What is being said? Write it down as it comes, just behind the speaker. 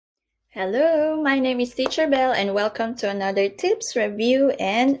Hello, my name is Teacher Bell and welcome to another tips, review,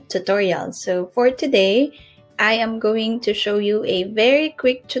 and tutorial. So for today, I am going to show you a very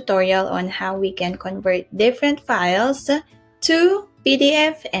quick tutorial on how we can convert different files to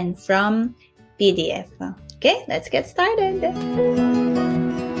PDF and from PDF. Okay, let's get started.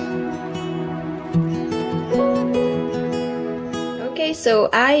 Okay, so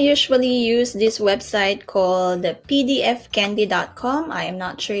I usually use this website called pdfcandy.com. I am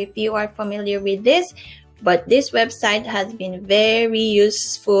not sure if you are familiar with this, but this website has been very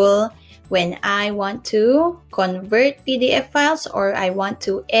useful when I want to convert PDF files or I want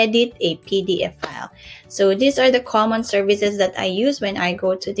to edit a PDF file. So these are the common services that I use when I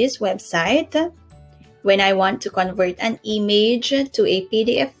go to this website. When I want to convert an image to a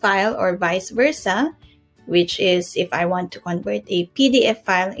PDF file or vice versa, which is if I want to convert a PDF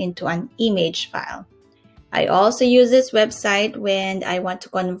file into an image file. I also use this website when I want to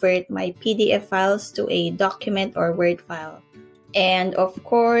convert my PDF files to a document or Word file. And of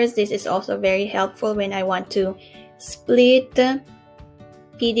course, this is also very helpful when I want to split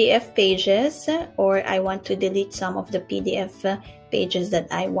PDF pages or I want to delete some of the PDF pages that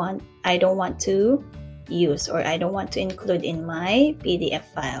I don't want to use or I don't want to include in my PDF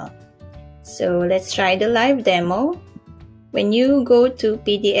file. So let's try the live demo. When you go to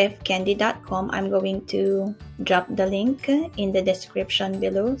pdfcandy.com, I'm going to drop the link in the description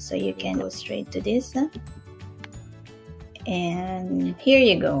below so you can go straight to this. And here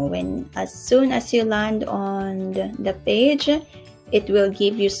you go. As soon as you land on the page, it will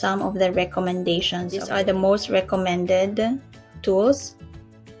give you some of the recommendations. These are the most recommended tools.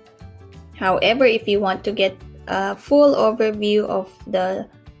 However, if you want to get a full overview of the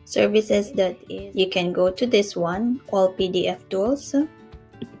services you can go to this one, all PDF tools.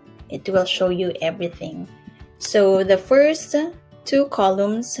 It will show you everything. So the first two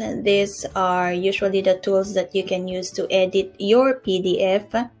columns, these are usually the tools that you can use to edit your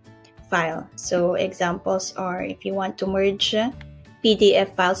PDF file. So examples are if you want to merge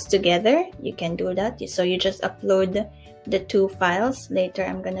PDF files together, you can do that. So you just upload the two files. Later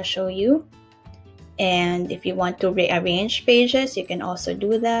I'm gonna show you. And if you want to rearrange pages, you can also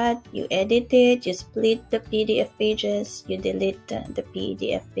do that. You edit it, you split the PDF pages, you delete the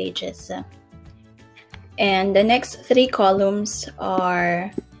PDF pages. And the next three columns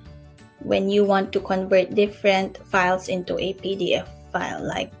are when you want to convert different files into a PDF file,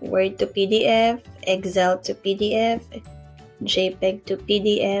 like Word to PDF, Excel to PDF, JPEG to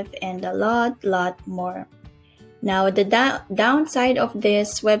PDF, and a lot more. Now, the downside of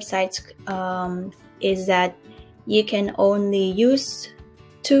this website is that you can only use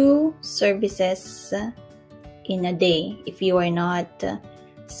 2 services in a day if you are not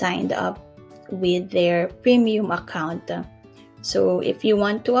signed up with their premium account. So if you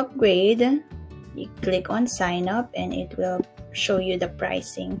want to upgrade, you click on sign up and it will show you the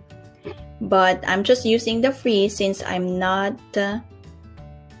pricing. But I'm just using the free since I'm not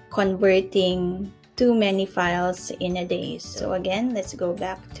converting too many files in a day. So again, let's go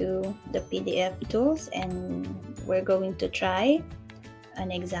back to the PDF tools and we're going to try an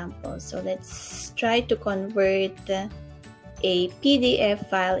example. So let's try to convert a PDF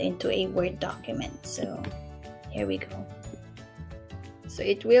file into a Word document. So here we go. So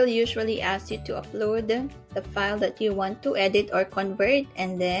it will usually ask you to upload the file that you want to edit or convert,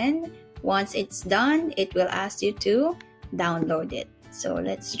 and then once it's done, it will ask you to download it. So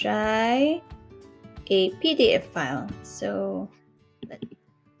let's try a PDF file. So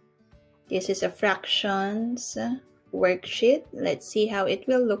this is a fractions worksheet. Let's see how it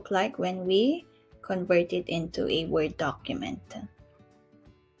will look like when we convert it into a Word document.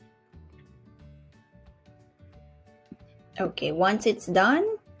 Okay, once it's done,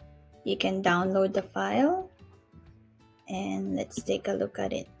 you can download the file and let's take a look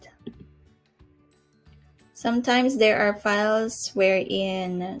at it. Sometimes there are files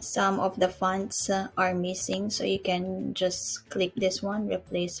wherein some of the fonts are missing, so you can just click this one,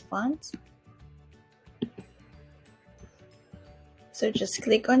 replace fonts. So just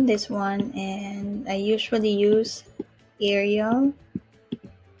click on this one, and I usually use Arial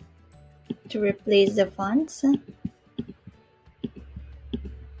to replace the fonts.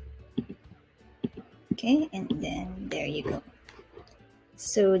 Okay, and then there you go.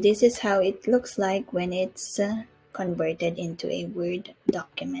 So this is how it looks like when it's converted into a Word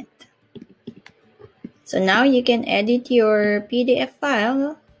document. So now you can edit your PDF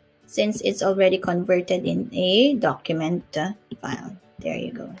file since it's already converted in a document file. There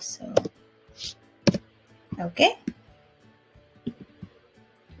you go. So, okay.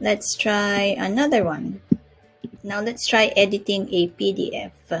 Let's try another one. Now let's try editing a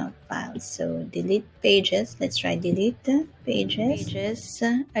PDF file. So delete pages. Let's try delete pages.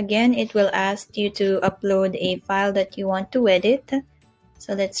 Again, it will ask you to upload a file that you want to edit.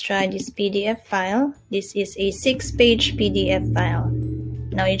 So let's try this PDF file. This is a 6-page PDF file.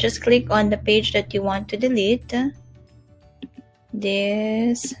 Now you just click on the page that you want to delete.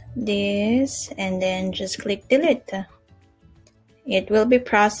 This, and then just click delete. It will be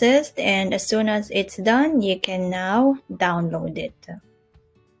processed, and as soon as it's done, you can now download it.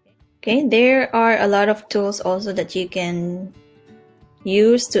 Okay, there are a lot of tools also that you can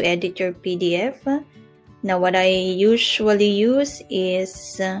use to edit your PDF. Now, what I usually use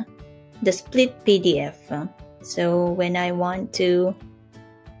is the split PDF. So when I want to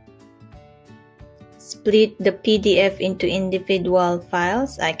split the PDF into individual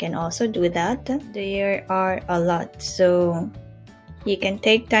files, I can also do that. There are a lot, so you can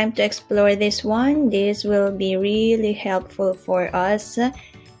take time to explore this one. This will be really helpful for us,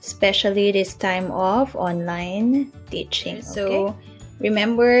 especially this time of online teaching. Okay? So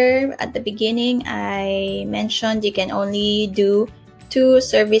remember, at the beginning, I mentioned you can only do 2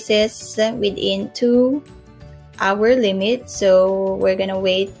 services within 2-hour limit. So we're gonna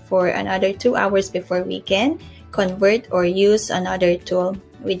wait for another 2 hours before we can convert or use another tool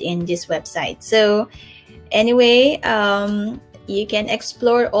within this website. So anyway, you can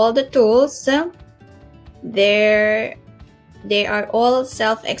explore all the tools. They are all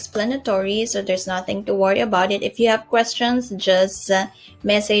self-explanatory, so there's nothing to worry about it. If you have questions, just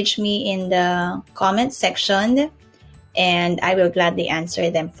message me in the comment section and I will gladly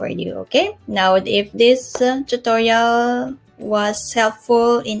answer them for you. Okay, now if this tutorial was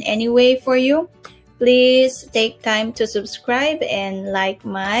helpful in any way for you, please take time to subscribe and like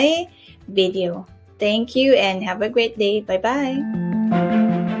my video. Thank you and have a great day. Bye bye.